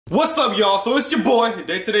What's up, y'all? So it's your boy,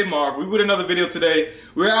 DayTodayMarv. We with another video today.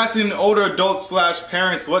 We're asking older adults /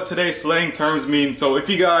 parents what today's slang terms mean. So if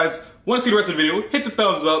you guys want to see the rest of the video, hit the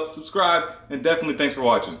thumbs up, subscribe, and definitely thanks for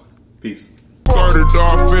watching. Peace. Started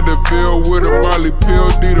off in the field with a molly pill,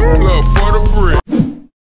 need a plug for the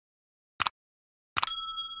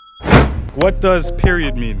brick. What does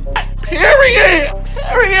period mean? Period!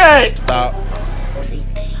 Period! Stop.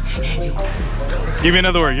 Give me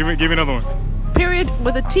another word. Give me another one. Period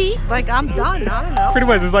with a T? Like I'm done. I don't know. Pretty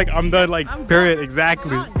much, it's like I'm done. Like I'm period. done.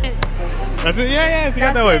 Exactly. I'm done. That's it. Yeah. You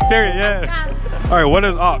got that one. Period. Yeah. All right. What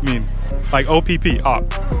does op mean? Like OPP. Op.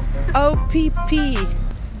 OPP.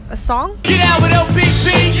 A song? Get out with OPP,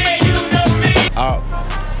 yeah, you know me. Op.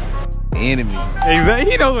 Enemy. Exactly.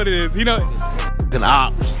 He knows what it is. You know. An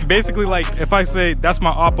ops. Basically, like if I say that's my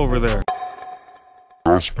op over there.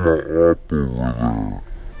 That's my op over there.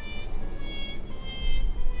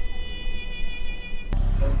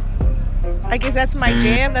 I guess that's my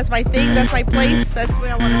jam, that's my thing, that's my place, that's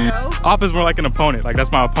where I want to go. Op is more like an opponent. Like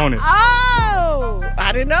that's my opponent. Oh!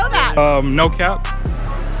 I didn't know that. No cap.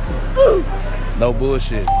 Ooh. No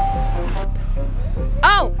bullshit.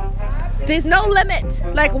 Oh! There's no limit.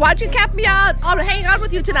 Like, why'd you cap me out? I'll hang out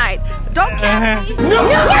with you tonight. Don't cap me. No!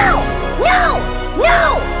 No! No!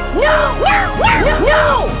 No! No! No!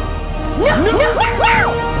 No!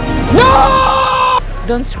 No!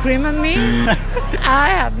 Don't scream at me. I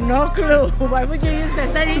have no clue. Why would you use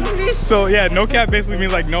that in English? So yeah, no cap basically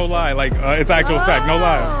means like no lie. Like it's actual fact, no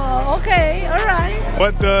lie. Oh, okay, all right.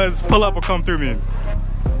 What does pull up or come through mean?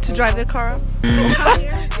 To drive the car up.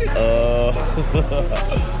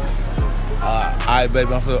 Alright,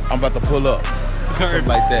 baby, I'm about to pull up. Something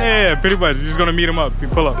like that. Yeah, pretty much. You're just gonna meet him up. You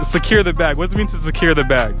pull up. Secure the bag. What does it mean to secure the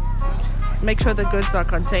bag? Make sure the goods are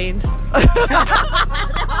contained.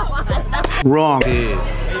 Wrong.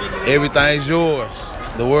 Yeah. Everything's yours.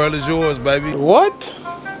 The world is yours, baby. What?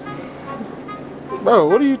 Bro,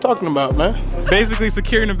 what are you talking about, man? Basically,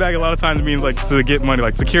 securing the bag a lot of times means like to get money,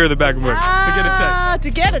 like secure the bag of money, to get a check. To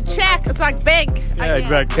get a check, it's like bank. Yeah,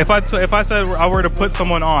 exactly. If I said I were to put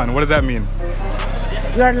someone on, what does that mean?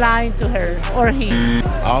 You're lying to her or him.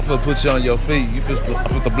 I'm finna put you on your feet. I'm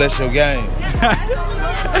finna bless your game.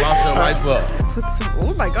 Bounce your life up.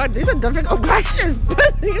 Oh my God, these are difficult questions.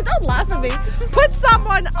 You don't laugh at me. Put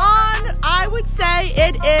someone on, I would say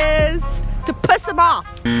it is to piss them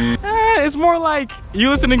off. It's more like you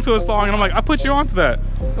listening to a song and I'm like, I put you onto that.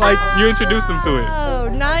 Like you introduced them to it. Oh,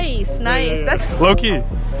 nice. Yeah. That's low key.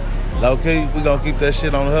 Low key, we gonna keep that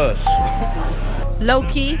shit on the hush. low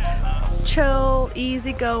key, chill,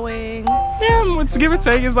 easy going. Yeah, let's give it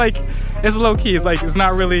take. It's like it's low key. It's like it's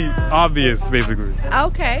not really obvious, basically.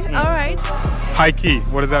 Okay, all right. High key.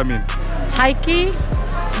 What does that mean? High key,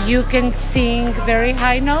 you can sing very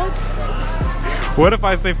high notes. What if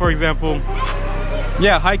I say, for example,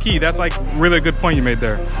 yeah, high key. That's like really a good point you made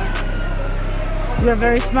there. You're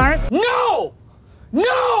very smart. No!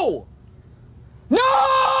 No! No!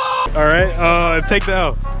 All right, take the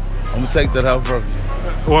L. I'm gonna take that out from you.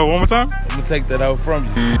 What, one more time? I'm gonna take that out from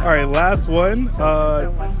you. All right, last one.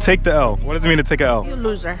 Take the L. What does it mean to take a L? You're a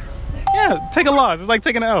loser. Yeah, take a loss. It's like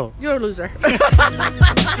taking an L. You're a loser.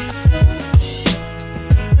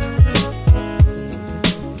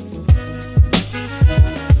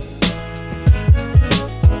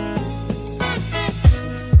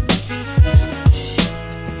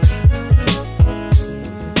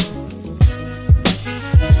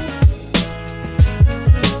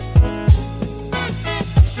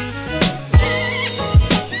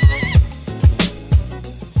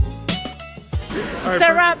 All right,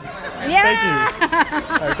 Syrup. Yeah. Thank you.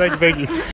 All right, thank you.